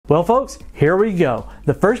Well folks, here we go.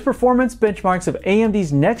 The first performance benchmarks of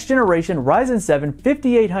AMD's next generation Ryzen 7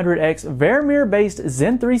 5800X Vermeer based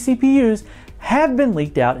Zen 3 CPUs have been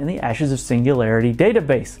leaked out in the Ashes of Singularity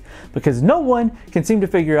database, because no one can seem to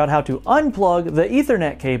figure out how to unplug the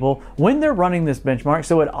Ethernet cable when they're running this benchmark,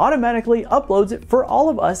 so it automatically uploads it for all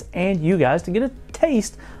of us and you guys to get a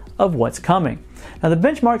taste of what's coming. Now the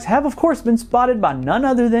benchmarks have of course been spotted by none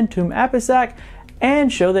other than Tum Apisak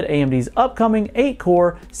and show that AMD's upcoming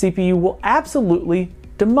 8-core CPU will absolutely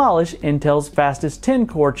demolish Intel's fastest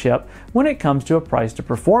 10-core chip when it comes to a price to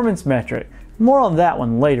performance metric. More on that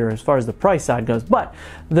one later as far as the price side goes, but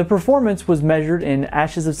the performance was measured in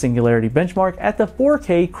Ashes of Singularity benchmark at the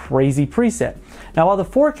 4K crazy preset. Now while the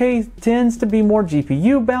 4K tends to be more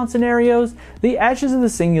GPU bound scenarios, the Ashes of the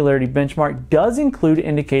Singularity benchmark does include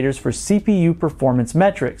indicators for CPU performance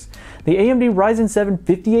metrics. The AMD Ryzen 7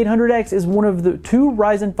 5800X is one of the two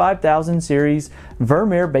Ryzen 5000 series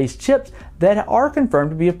Vermeer based chips that are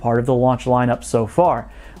confirmed to be a part of the launch lineup so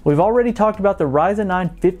far. We've already talked about the Ryzen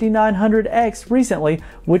 9 5900X recently,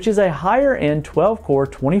 which is a higher end 12-core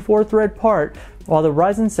 24-thread part, while the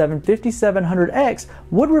Ryzen 7 5700X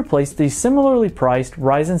would replace the similarly priced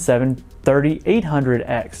Ryzen 7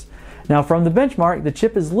 3800X. Now from the benchmark, the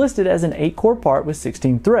chip is listed as an 8-core part with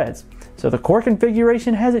 16 threads. So the core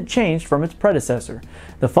configuration hasn't changed from its predecessor.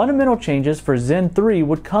 The fundamental changes for Zen 3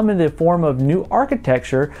 would come in the form of new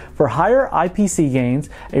architecture for higher IPC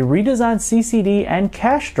gains, a redesigned CCD and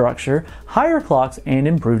cache structure, higher clocks, and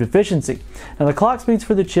improved efficiency. Now the clock speeds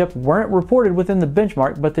for the chip weren't reported within the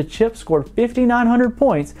benchmark, but the chip scored 5,900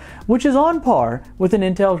 points, which is on par with an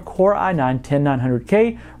Intel Core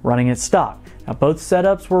i9-10900K running at stock. Now both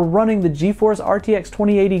setups were running the GeForce RTX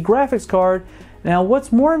 2080 graphics card. Now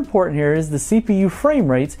what's more important here is the CPU frame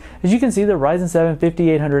rates. As you can see, the Ryzen 7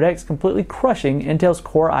 5800X completely crushing Intel's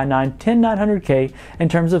Core i9-10900K in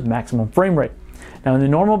terms of maximum frame rate. Now in the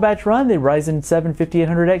normal batch run, the Ryzen 7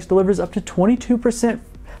 5800X delivers up to 22%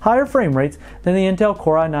 higher frame rates than the Intel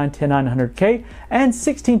Core i9-10900K and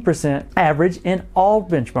 16% average in all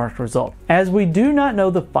benchmark results. As we do not know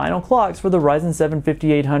the final clocks for the Ryzen 7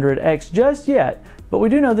 5800X just yet, but we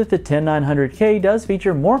do know that the 10900K does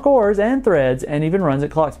feature more cores and threads and even runs at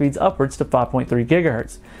clock speeds upwards to 5.3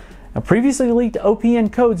 GHz. Now, previously leaked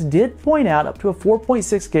OPN codes did point out up to a 4.6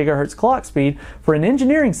 GHz clock speed for an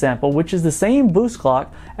engineering sample, which is the same boost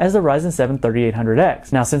clock as the Ryzen 7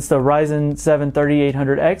 3800X. Now, since the Ryzen 7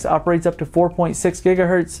 3800X operates up to 4.6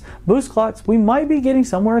 GHz boost clocks, we might be getting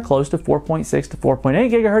somewhere close to 4.6 to 4.8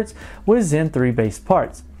 GHz with Zen 3 based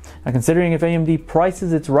parts. Now, considering if AMD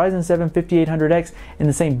prices its Ryzen 7 5800X in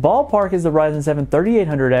the same ballpark as the Ryzen 7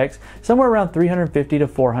 3800X, somewhere around $350 to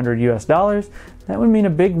 $400 US, that would mean a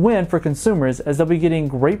big win for consumers, as they'll be getting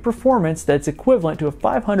great performance that's equivalent to a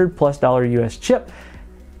 $500+ US chip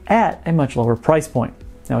at a much lower price point.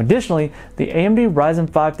 Now additionally, the AMD Ryzen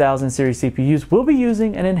 5000 series CPUs will be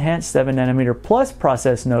using an enhanced 7nm plus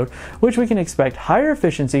process node, which we can expect higher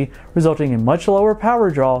efficiency, resulting in much lower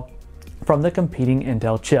power draw from the competing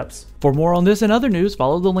Intel chips. For more on this and other news,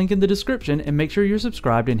 follow the link in the description and make sure you're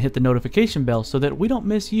subscribed and hit the notification bell so that we don't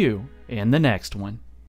miss you in the next one.